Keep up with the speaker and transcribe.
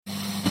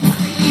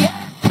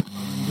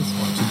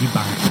piggy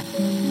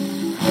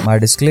bank. My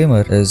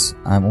disclaimer is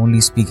I'm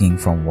only speaking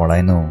from what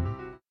I know.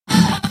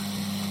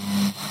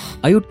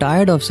 Are you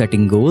tired of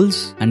setting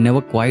goals and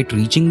never quite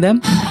reaching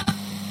them?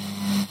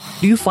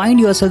 Do you find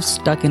yourself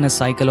stuck in a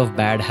cycle of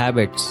bad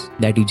habits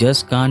that you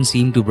just can't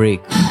seem to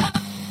break?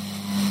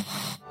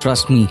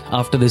 Trust me,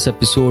 after this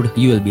episode,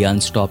 you will be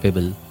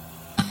unstoppable.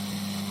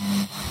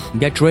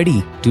 Get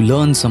ready to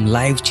learn some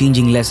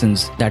life-changing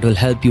lessons that will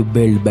help you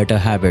build better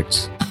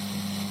habits.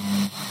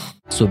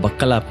 So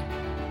buckle up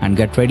and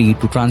get ready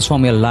to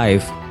transform your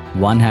life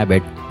one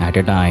habit at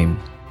a time.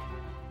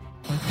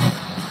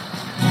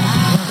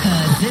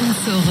 Sind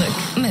zurück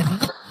mit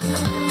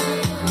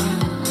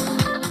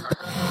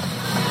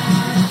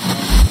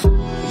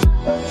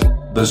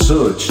The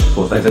search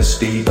for better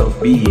state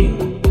of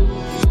being,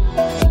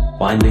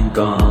 finding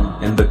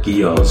calm in the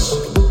chaos,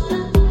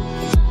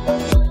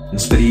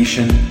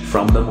 inspiration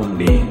from the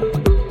mundane,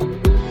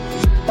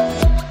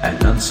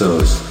 and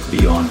answers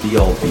beyond the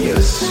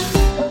obvious.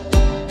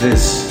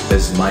 This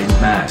is Mind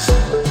Mask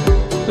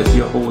with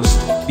your host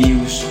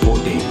Piyush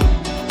Bhoti.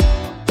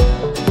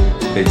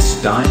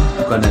 It's time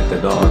to connect the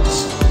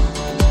dots,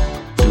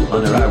 to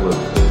unravel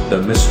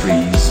the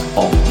mysteries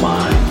of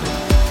mind.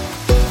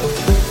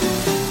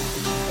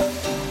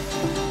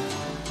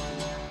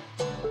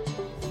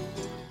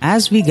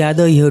 As we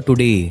gather here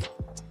today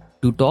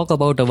to talk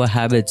about our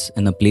habits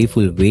in a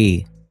playful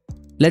way,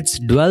 let's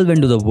delve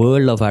into the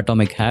world of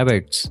atomic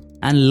habits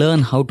and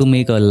learn how to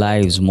make our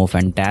lives more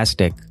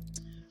fantastic.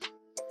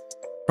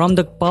 From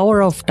the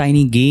power of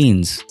tiny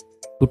gains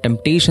to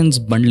temptations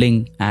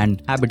bundling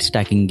and habit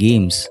stacking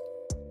games,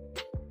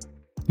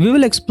 we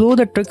will explore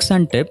the tricks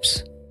and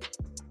tips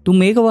to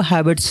make our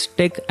habits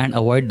stick and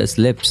avoid the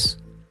slips.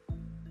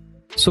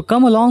 So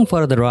come along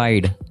for the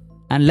ride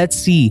and let's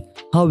see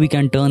how we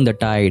can turn the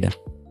tide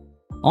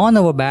on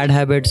our bad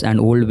habits and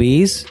old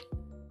ways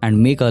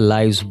and make our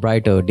lives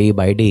brighter day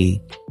by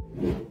day.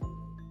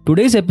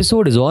 Today's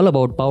episode is all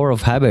about power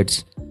of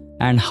habits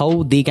and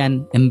how they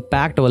can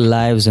impact our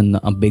lives in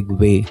a big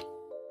way.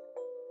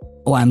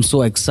 Oh, I'm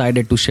so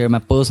excited to share my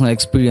personal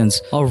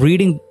experience of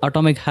reading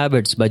Atomic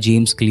Habits by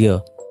James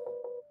Clear.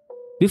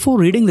 Before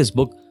reading this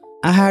book,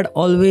 I had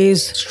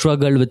always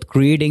struggled with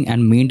creating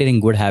and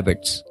maintaining good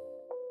habits.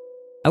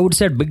 I would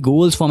set big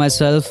goals for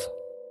myself,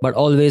 but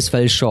always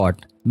fell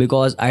short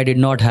because I did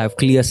not have a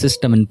clear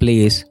system in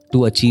place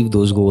to achieve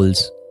those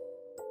goals.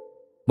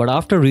 But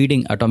after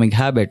reading Atomic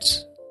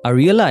Habits, I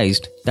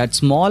realized that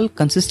small,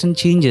 consistent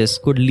changes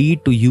could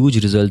lead to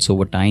huge results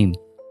over time.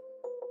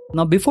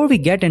 Now, before we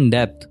get in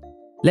depth,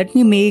 let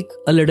me make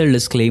a little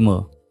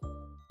disclaimer.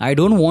 I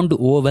don't want to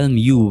overwhelm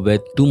you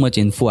with too much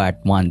info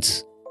at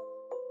once.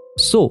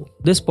 So,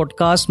 this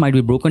podcast might be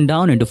broken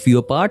down into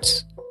fewer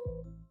parts.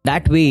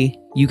 That way,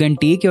 you can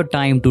take your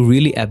time to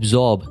really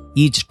absorb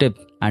each tip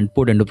and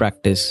put into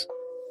practice.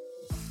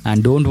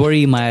 And don't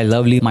worry, my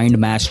lovely Mind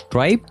Mask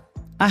tribe,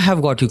 I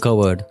have got you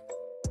covered.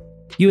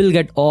 You will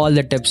get all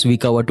the tips we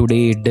cover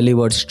today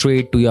delivered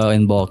straight to your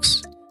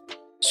inbox.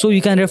 So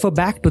you can refer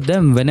back to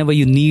them whenever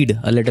you need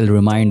a little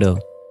reminder.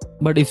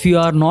 But if you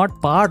are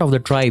not part of the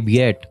tribe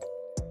yet,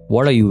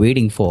 what are you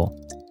waiting for?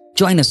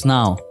 Join us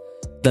now.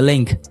 The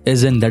link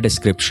is in the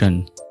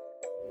description.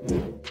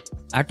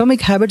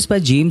 Atomic Habits by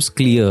James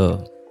Clear.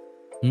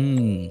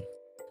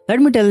 Let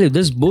me tell you,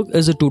 this book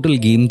is a total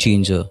game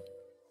changer.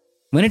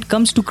 When it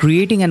comes to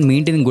creating and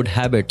maintaining good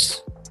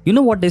habits, you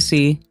know what they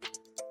say?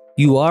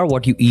 You are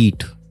what you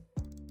eat.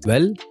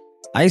 Well,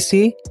 I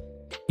say,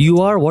 you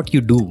are what you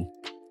do.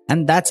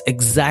 And that's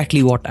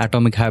exactly what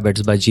Atomic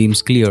Habits by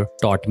James Clear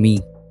taught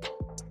me.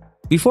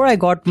 Before I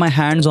got my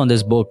hands on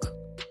this book,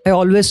 I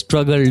always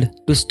struggled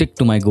to stick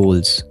to my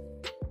goals.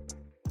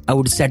 I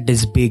would set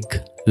these big,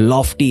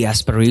 lofty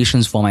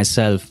aspirations for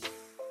myself.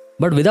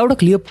 But without a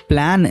clear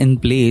plan in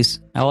place,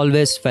 I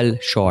always fell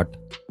short.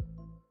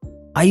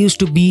 I used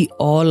to be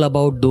all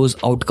about those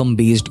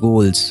outcome-based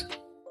goals.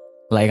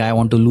 Like, I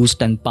want to lose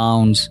 10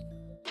 pounds.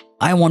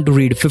 I want to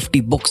read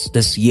 50 books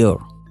this year.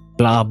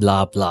 Blah,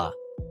 blah, blah.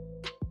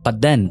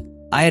 But then,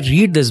 I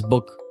read this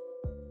book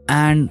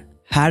and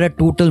had a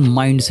total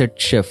mindset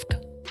shift.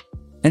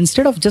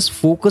 Instead of just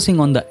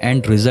focusing on the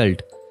end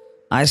result,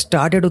 I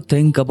started to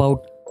think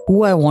about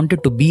who I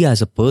wanted to be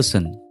as a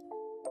person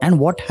and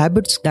what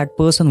habits that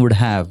person would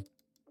have.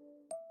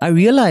 I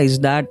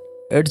realized that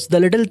it's the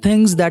little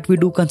things that we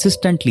do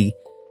consistently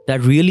that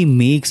really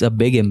makes a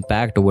big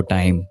impact over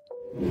time.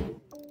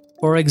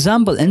 For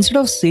example, instead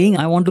of saying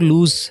I want to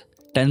lose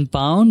 10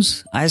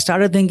 pounds, I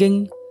started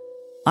thinking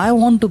I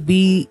want to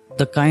be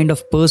the kind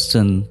of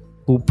person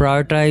who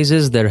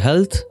prioritizes their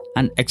health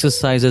and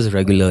exercises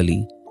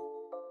regularly.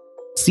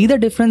 See the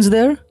difference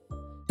there?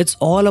 It's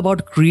all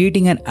about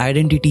creating an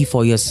identity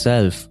for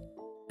yourself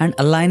and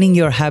aligning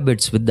your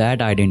habits with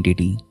that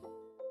identity.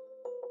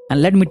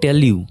 And let me tell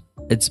you,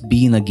 it's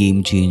been a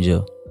game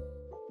changer.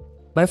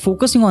 By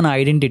focusing on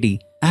identity,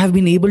 I have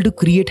been able to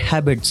create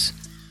habits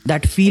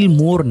that feel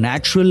more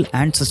natural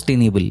and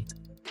sustainable.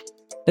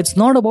 It's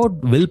not about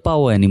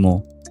willpower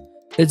anymore.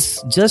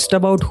 It's just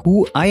about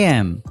who I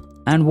am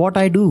and what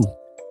I do.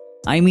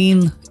 I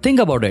mean, think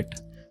about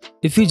it.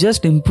 If you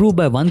just improve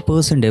by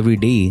 1% every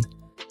day,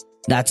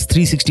 that's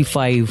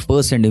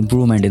 365%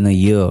 improvement in a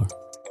year.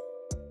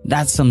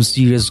 That's some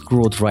serious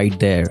growth right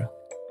there.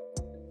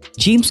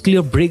 James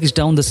Clear breaks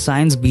down the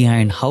science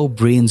behind how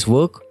brains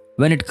work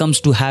when it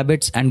comes to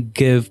habits and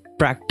give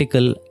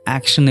practical,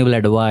 actionable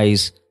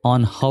advice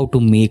on how to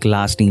make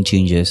lasting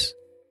changes.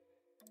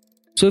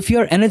 So if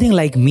you're anything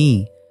like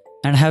me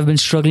and have been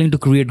struggling to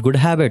create good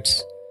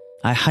habits,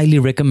 I highly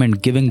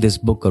recommend giving this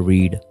book a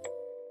read.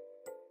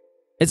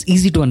 It's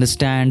easy to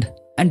understand,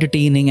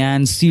 entertaining,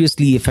 and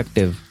seriously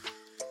effective.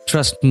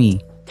 Trust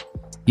me,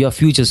 your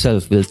future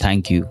self will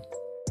thank you.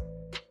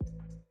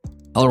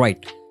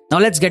 Alright, now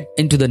let's get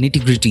into the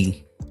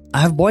nitty-gritty.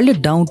 I have boiled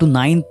it down to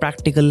 9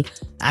 practical,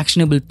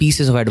 actionable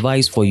pieces of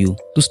advice for you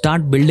to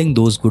start building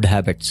those good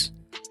habits.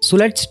 So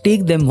let's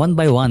take them one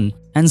by one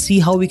and see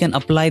how we can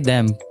apply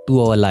them to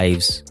our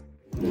lives.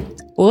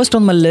 First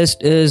on my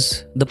list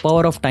is the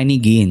power of tiny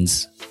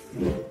gains.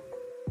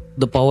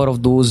 The power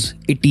of those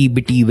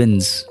itty-bitty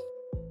wins.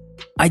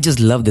 I just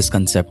love this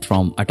concept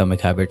from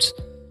Atomic Habits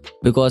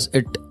because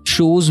it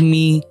shows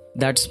me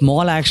that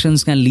small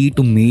actions can lead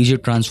to major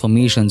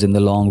transformations in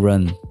the long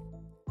run.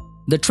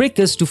 The trick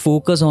is to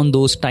focus on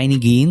those tiny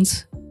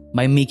gains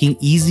by making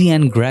easy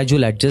and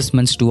gradual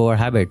adjustments to our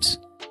habits.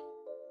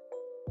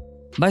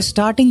 By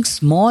starting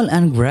small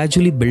and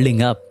gradually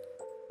building up,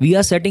 we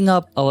are setting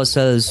up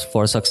ourselves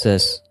for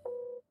success.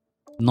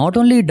 Not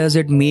only does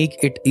it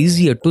make it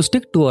easier to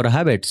stick to our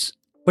habits,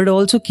 but it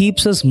also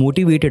keeps us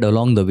motivated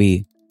along the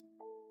way.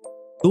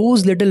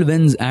 Those little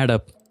wins add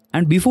up,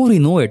 and before we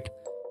know it,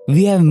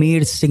 we have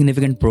made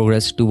significant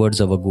progress towards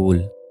our goal.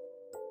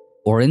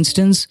 For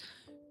instance,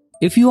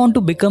 if you want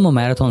to become a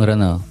marathon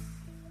runner,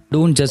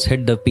 don't just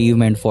hit the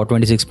pavement for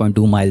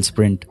 26.2 mile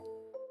sprint.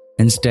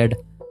 Instead,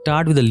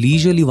 start with a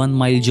leisurely 1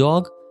 mile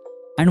jog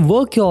and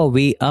work your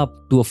way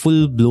up to a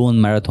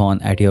full-blown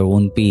marathon at your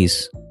own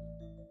pace.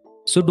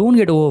 So don't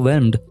get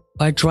overwhelmed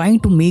by trying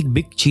to make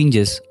big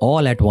changes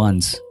all at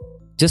once.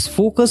 Just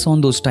focus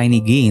on those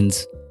tiny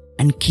gains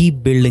and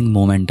keep building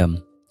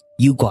momentum.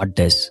 You got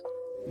this.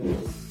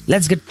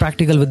 Let's get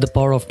practical with the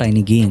power of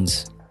tiny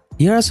gains.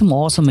 Here are some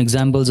awesome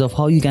examples of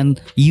how you can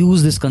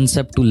use this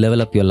concept to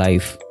level up your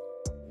life.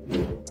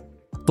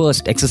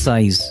 First,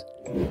 exercise.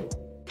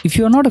 If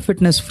you are not a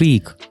fitness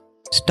freak,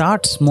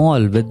 start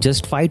small with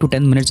just 5 to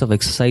 10 minutes of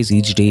exercise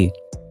each day.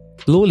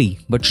 Slowly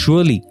but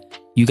surely,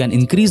 you can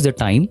increase the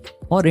time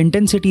or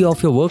intensity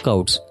of your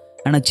workouts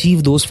and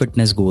achieve those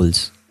fitness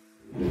goals.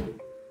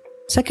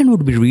 Second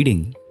would be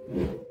reading.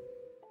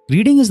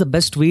 Reading is the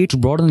best way to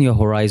broaden your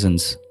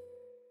horizons.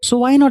 So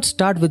why not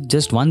start with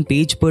just 1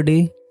 page per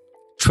day?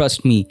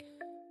 Trust me,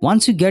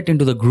 once you get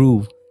into the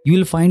groove, you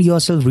will find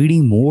yourself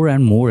reading more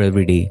and more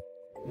every day.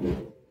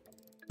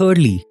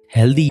 Thirdly,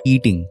 healthy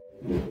eating.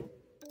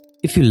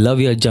 If you love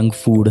your junk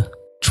food,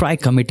 try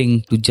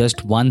committing to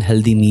just 1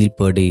 healthy meal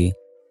per day.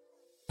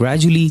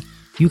 Gradually,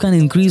 you can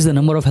increase the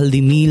number of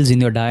healthy meals in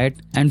your diet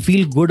and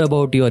feel good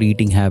about your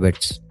eating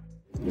habits.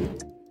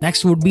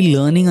 Next would be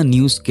learning a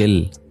new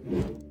skill.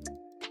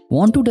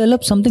 Want to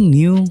develop something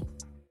new?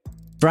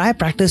 Try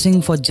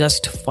practicing for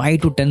just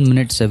 5 to 10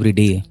 minutes every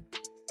day.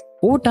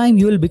 Over time,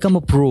 you will become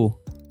a pro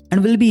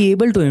and will be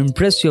able to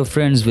impress your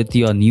friends with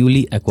your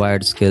newly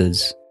acquired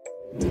skills.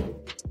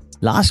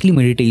 Lastly,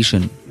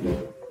 meditation.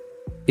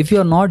 If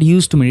you are not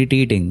used to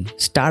meditating,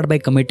 start by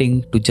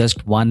committing to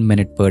just 1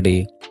 minute per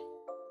day.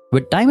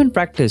 With time and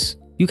practice,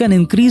 you can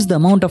increase the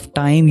amount of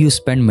time you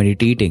spend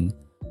meditating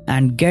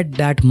and get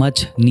that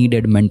much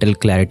needed mental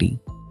clarity.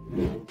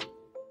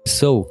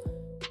 So,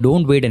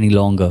 don't wait any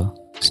longer.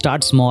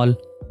 Start small,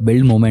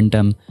 build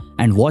momentum,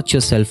 and watch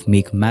yourself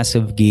make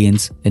massive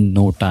gains in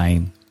no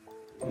time.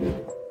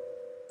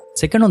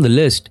 Second on the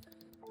list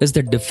is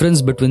the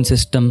difference between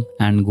system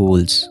and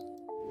goals.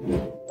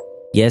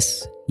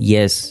 Yes,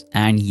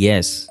 and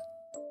yes.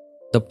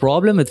 The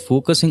problem with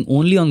focusing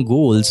only on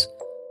goals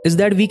is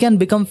that we can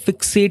become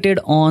fixated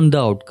on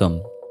the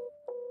outcome.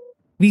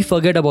 We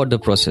forget about the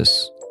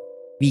process.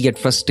 We get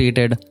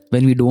frustrated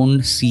when we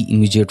don't see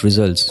immediate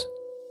results.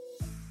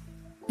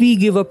 We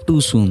give up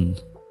too soon.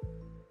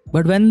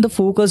 But when the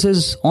focus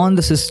is on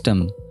the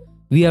system,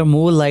 we are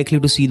more likely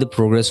to see the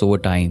progress over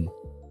time.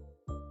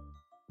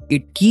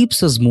 It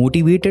keeps us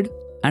motivated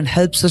and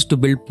helps us to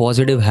build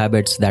positive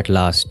habits that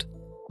last.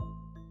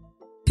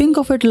 Think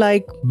of it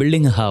like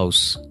building a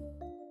house.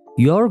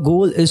 Your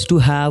goal is to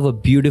have a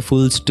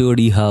beautiful,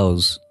 sturdy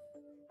house.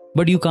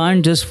 But you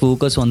can't just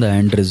focus on the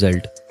end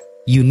result.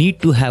 You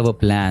need to have a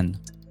plan,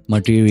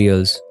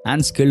 materials,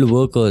 and skilled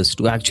workers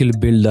to actually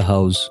build the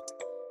house.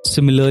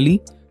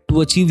 Similarly,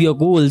 to achieve your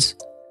goals,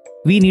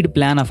 we need a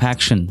plan of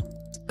action,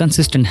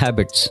 consistent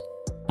habits,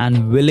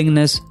 and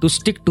willingness to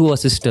stick to a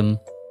system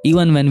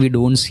even when we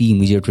don't see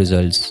immediate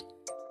results.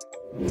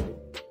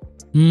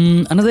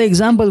 Another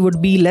example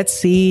would be, let's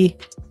say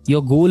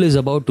your goal is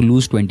about to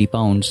lose 20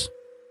 pounds.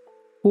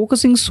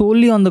 Focusing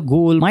solely on the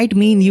goal might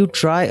mean you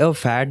try a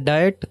fad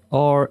diet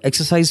or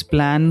exercise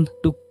plan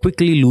to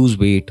quickly lose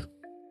weight.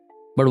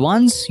 But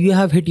once you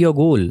have hit your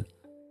goal,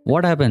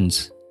 what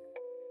happens?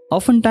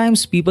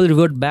 Oftentimes, people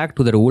revert back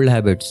to their old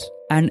habits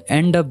and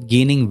end up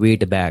gaining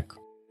weight back.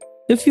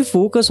 If you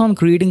focus on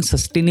creating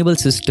sustainable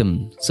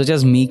systems such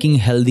as making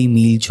healthy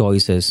meal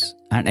choices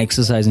and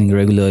exercising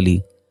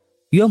regularly,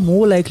 you are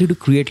more likely to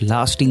create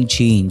lasting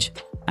change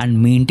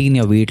and maintain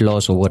your weight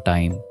loss over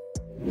time.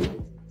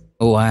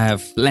 Oh, I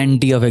have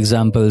plenty of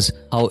examples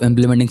how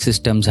implementing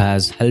systems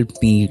has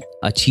helped me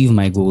achieve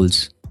my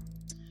goals.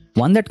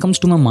 One that comes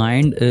to my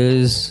mind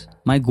is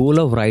my goal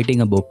of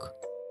writing a book.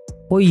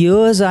 For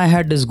years I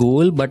had this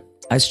goal, but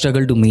I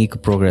struggled to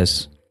make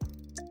progress.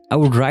 I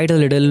would write a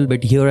little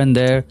bit here and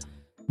there,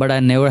 but I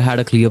never had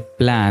a clear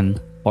plan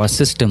or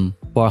system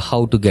for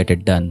how to get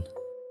it done.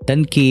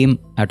 Then came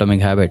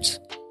Atomic Habits.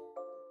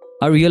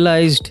 I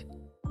realized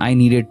I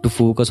needed to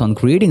focus on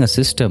creating a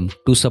system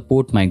to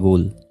support my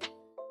goal.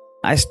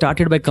 I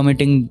started by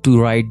committing to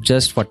write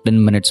just for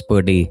 10 minutes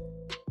per day.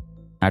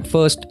 At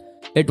first,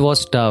 it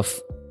was tough.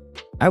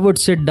 I would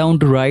sit down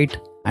to write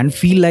and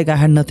feel like I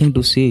had nothing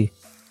to say.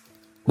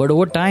 But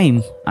over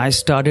time, I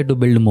started to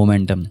build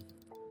momentum.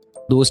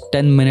 Those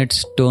 10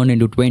 minutes turned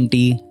into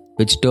 20,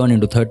 which turned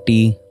into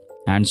 30,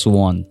 and so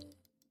on.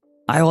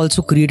 I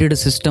also created a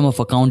system of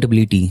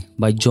accountability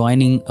by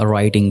joining a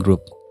writing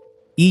group.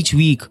 Each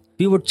week,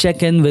 we would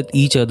check in with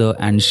each other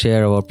and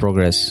share our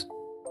progress.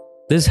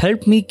 This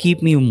helped me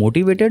keep me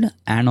motivated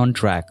and on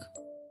track.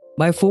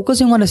 By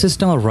focusing on a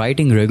system of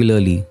writing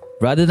regularly,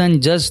 rather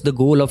than just the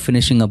goal of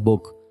finishing a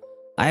book,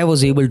 I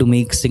was able to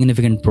make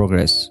significant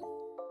progress.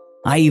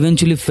 I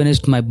eventually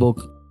finished my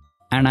book,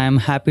 and I am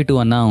happy to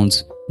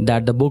announce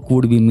that the book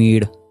would be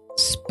made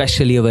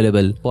specially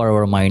available for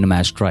our Mind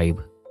Match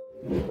tribe.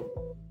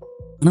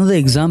 Another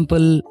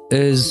example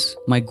is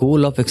my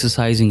goal of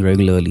exercising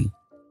regularly.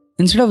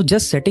 Instead of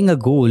just setting a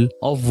goal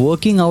of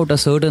working out a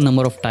certain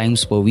number of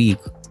times per week,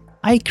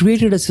 I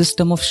created a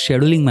system of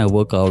scheduling my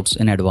workouts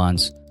in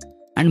advance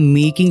and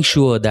making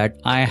sure that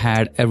I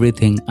had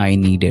everything I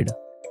needed.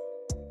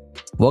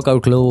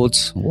 Workout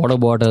clothes, water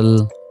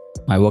bottle,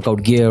 my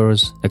workout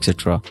gears,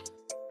 etc.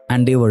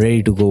 And they were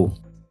ready to go.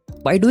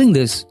 By doing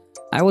this,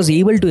 I was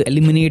able to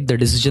eliminate the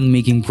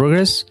decision-making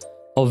progress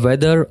of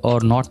whether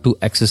or not to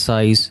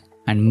exercise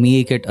and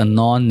make it a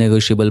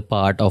non-negotiable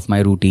part of my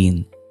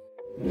routine.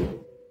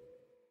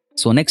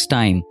 So next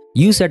time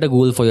you set a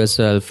goal for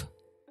yourself,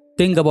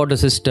 think about a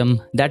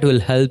system that will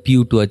help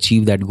you to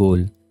achieve that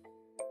goal.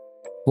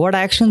 What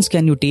actions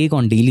can you take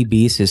on a daily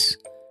basis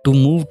to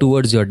move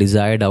towards your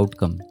desired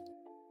outcome?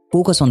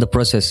 Focus on the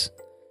process,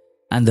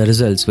 and the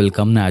results will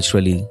come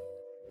naturally.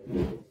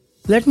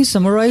 Let me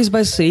summarize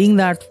by saying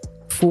that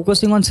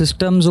focusing on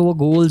systems over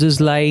goals is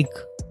like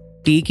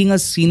taking a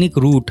scenic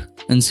route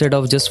instead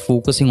of just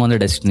focusing on the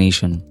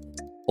destination.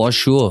 For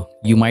sure,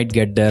 you might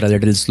get there a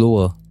little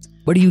slower,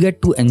 but you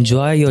get to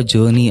enjoy your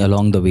journey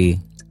along the way.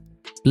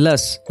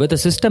 Plus, with a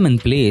system in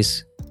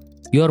place,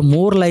 you are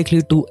more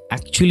likely to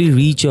actually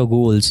reach your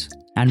goals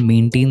and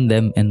maintain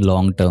them in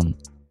long term.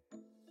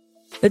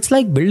 It's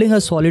like building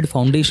a solid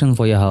foundation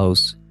for your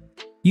house.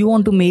 You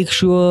want to make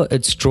sure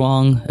it's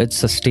strong, it's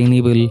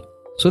sustainable,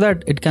 so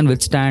that it can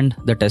withstand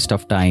the test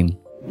of time.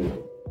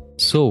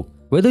 So,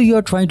 whether you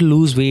are trying to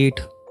lose weight,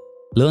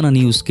 learn a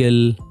new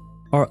skill,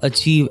 or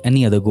achieve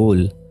any other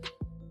goal,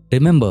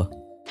 remember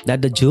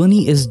that the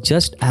journey is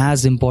just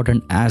as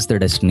important as the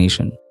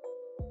destination.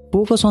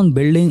 Focus on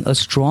building a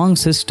strong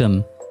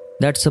system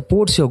that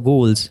supports your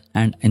goals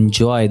and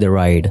enjoy the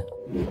ride.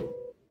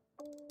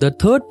 The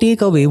third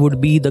takeaway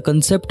would be the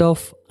concept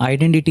of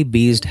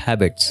identity-based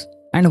habits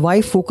and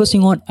why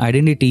focusing on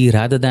identity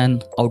rather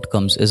than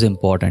outcomes is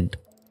important.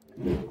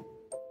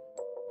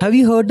 Have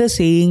you heard the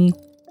saying,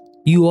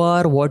 "You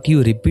are what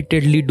you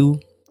repeatedly do"?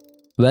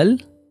 Well,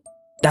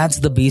 that's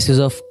the basis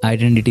of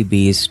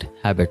identity-based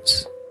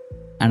habits.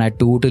 And I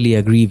totally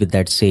agree with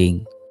that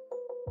saying.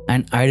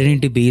 And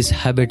identity-based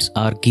habits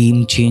are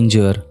game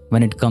changer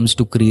when it comes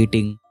to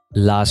creating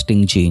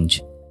lasting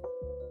change.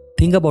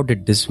 Think about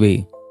it this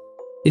way.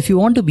 If you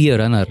want to be a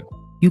runner,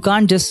 you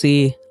can't just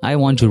say, "I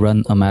want to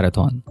run a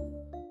marathon."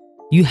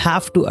 You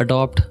have to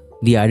adopt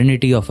the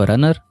identity of a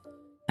runner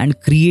and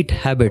create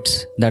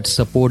habits that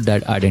support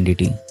that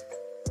identity.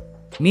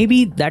 Maybe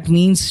that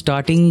means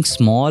starting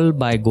small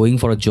by going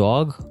for a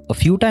jog a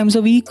few times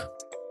a week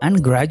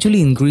and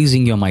gradually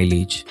increasing your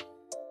mileage.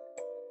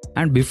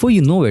 And before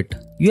you know it,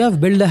 you have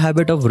built a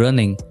habit of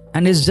running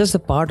and it's just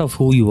a part of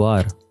who you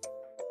are.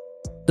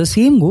 The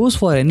same goes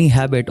for any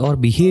habit or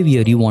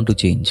behavior you want to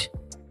change.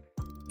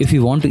 If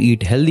you want to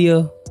eat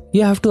healthier,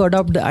 you have to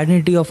adopt the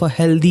identity of a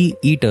healthy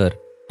eater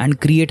and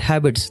create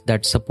habits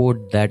that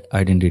support that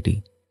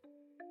identity.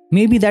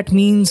 Maybe that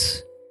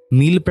means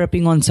meal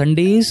prepping on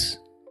Sundays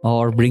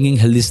or bringing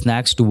healthy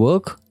snacks to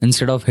work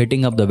instead of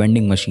hitting up the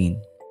vending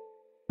machine.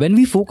 When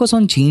we focus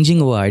on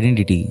changing our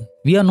identity,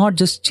 we are not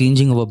just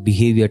changing our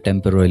behavior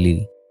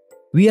temporarily.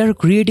 We are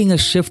creating a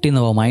shift in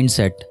our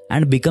mindset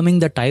and becoming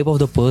the type of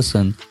the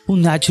person who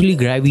naturally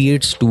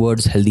gravitates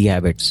towards healthy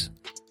habits.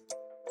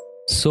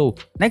 So,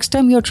 next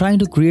time you are trying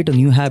to create a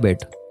new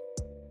habit,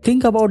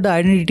 think about the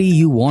identity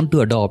you want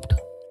to adopt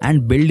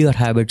and build your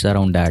habits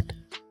around that.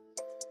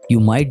 you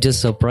might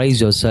just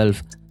surprise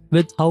yourself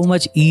with how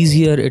much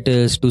easier it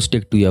is to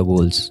stick to your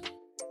goals.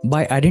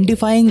 By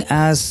identifying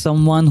as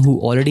someone who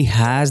already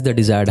has the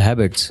desired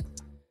habits,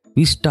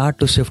 we start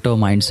to shift our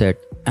mindset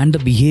and the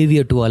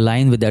behavior to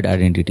align with that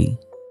identity.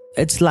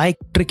 It's like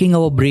tricking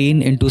our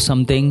brain into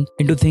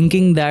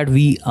thinking that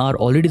we are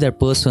already that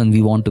person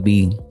we want to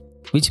be,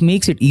 which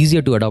makes it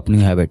easier to adopt new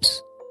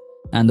habits.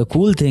 And the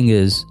cool thing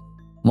is,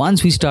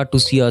 once we start to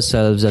see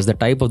ourselves as the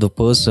type of the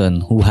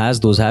person who has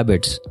those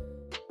habits,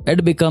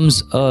 it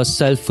becomes a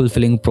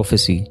self-fulfilling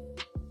prophecy.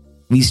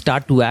 We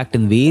start to act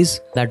in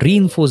ways that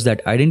reinforce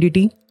that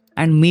identity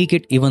and make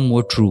it even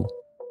more true.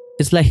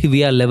 It's like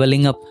we are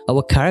leveling up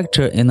our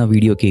character in a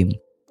video game.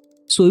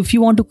 So if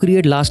you want to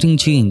create lasting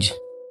change,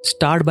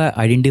 start by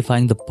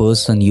identifying the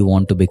person you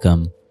want to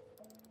become.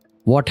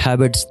 What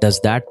habits does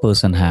that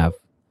person have?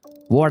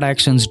 What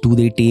actions do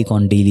they take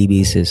on a daily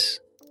basis?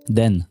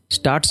 Then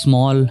start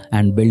small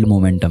and build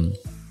momentum.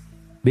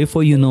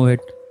 Before you know it,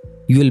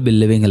 you will be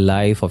living a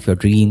life of your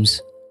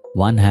dreams,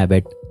 one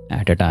habit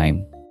at a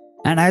time.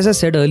 And as I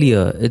said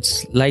earlier,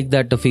 it's like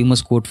the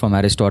famous quote from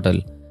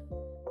Aristotle.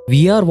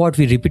 We are what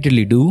we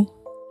repeatedly do.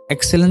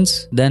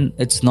 Excellence, then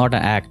it's not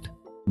an act,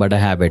 but a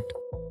habit.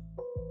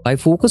 By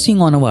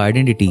focusing on our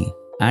identity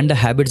and the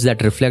habits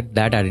that reflect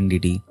that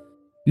identity,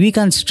 we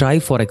can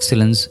strive for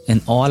excellence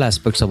in all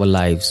aspects of our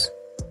lives.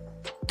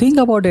 Think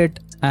about it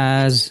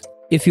as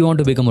if you want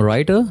to become a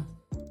writer,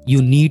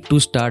 you need to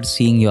start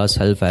seeing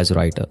yourself as a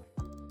writer.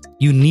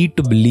 You need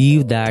to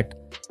believe that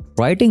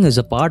writing is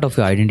a part of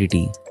your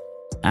identity,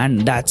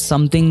 and that's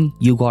something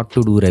you got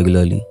to do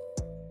regularly.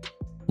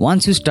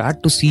 Once you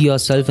start to see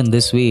yourself in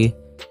this way,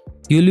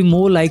 you'll be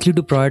more likely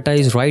to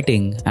prioritize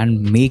writing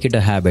and make it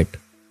a habit.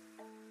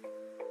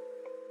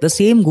 The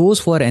same goes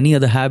for any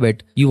other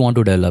habit you want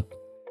to develop,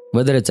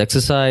 whether it's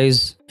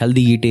exercise,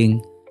 healthy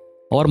eating,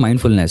 or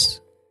mindfulness.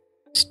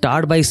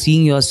 Start by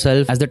seeing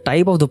yourself as the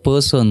type of the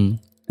person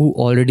who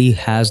already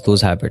has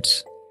those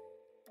habits.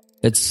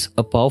 It's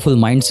a powerful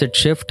mindset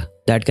shift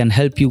that can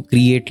help you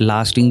create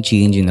lasting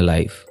change in your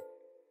life.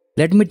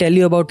 Let me tell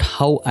you about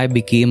how I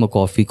became a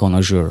coffee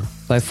connoisseur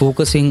by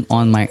focusing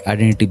on my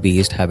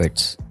identity-based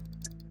habits.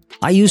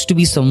 I used to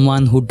be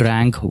someone who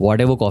drank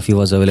whatever coffee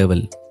was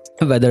available,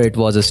 whether it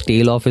was a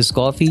stale office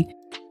coffee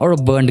or a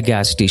burnt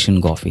gas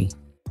station coffee.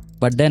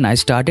 But then I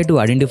started to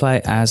identify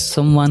as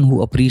someone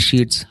who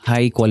appreciates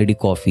high quality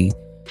coffee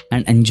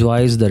and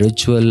enjoys the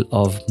ritual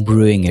of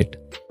brewing it.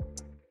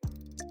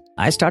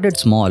 I started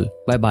small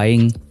by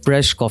buying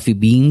fresh coffee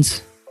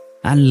beans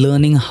and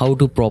learning how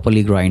to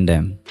properly grind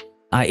them.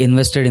 I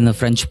invested in a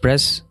French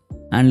press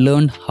and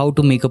learned how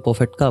to make a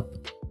perfect cup.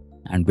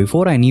 And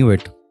before I knew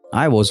it,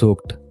 I was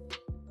hooked.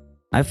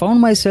 I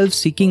found myself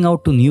seeking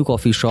out to new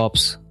coffee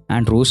shops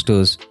and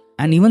roasters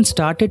and even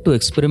started to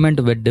experiment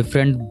with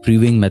different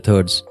brewing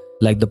methods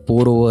like the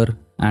pour over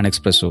and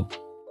espresso.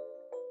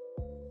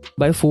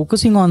 By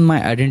focusing on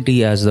my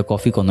identity as the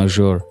coffee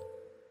connoisseur,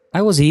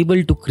 I was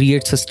able to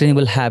create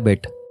sustainable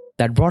habit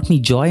that brought me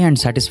joy and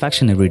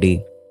satisfaction every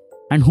day.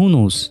 And who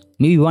knows,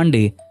 maybe one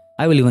day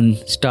I will even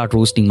start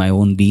roasting my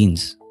own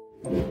beans.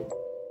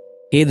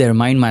 Hey there,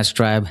 MindMash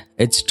tribe,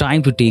 it's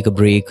time to take a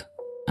break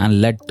and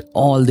let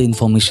all the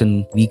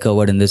information we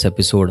covered in this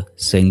episode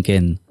sink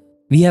in.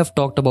 We have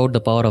talked about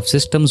the power of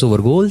systems over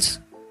goals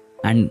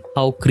and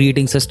how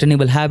creating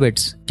sustainable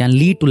habits can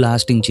lead to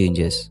lasting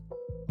changes.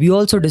 We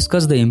also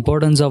discussed the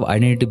importance of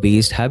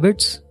identity-based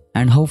habits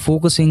and how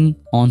focusing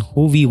on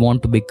who we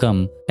want to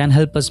become can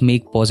help us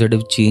make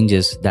positive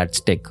changes that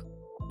stick.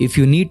 If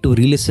you need to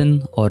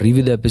re-listen or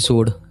review the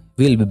episode,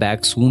 we'll be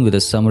back soon with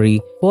a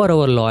summary for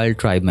our loyal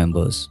tribe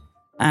members.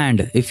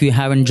 And if you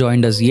haven't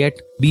joined us yet,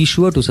 be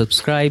sure to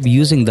subscribe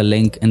using the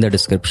link in the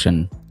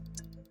description.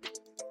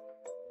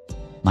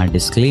 My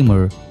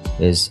disclaimer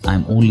is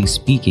I'm only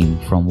speaking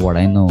from what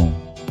I know.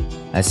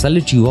 I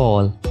salute you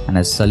all and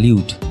I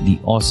salute the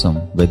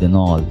awesome within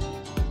all.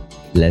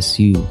 Bless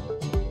you.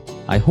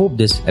 I hope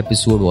this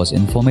episode was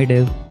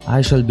informative.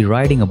 I shall be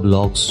writing a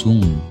blog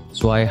soon,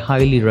 so I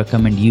highly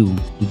recommend you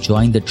to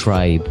join the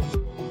tribe.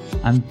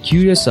 I'm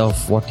curious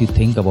of what you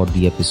think about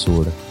the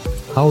episode.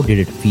 How did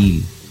it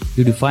feel?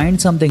 Did you find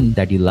something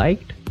that you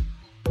liked?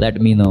 Let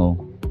me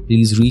know.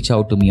 Please reach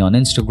out to me on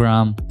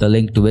Instagram, the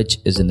link to which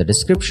is in the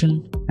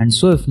description. And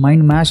so if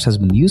MindMash has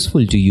been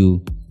useful to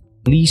you,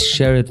 please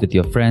share it with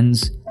your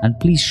friends and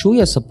please show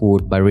your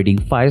support by rating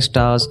 5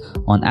 stars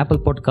on Apple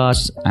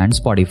Podcasts and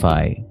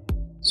Spotify.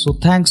 So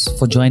thanks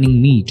for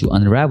joining me to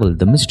unravel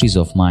the mysteries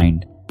of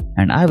mind,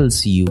 and I will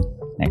see you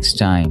next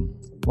time.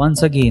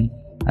 Once again,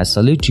 I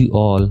salute you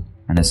all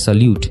and I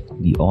salute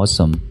the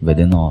awesome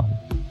within all.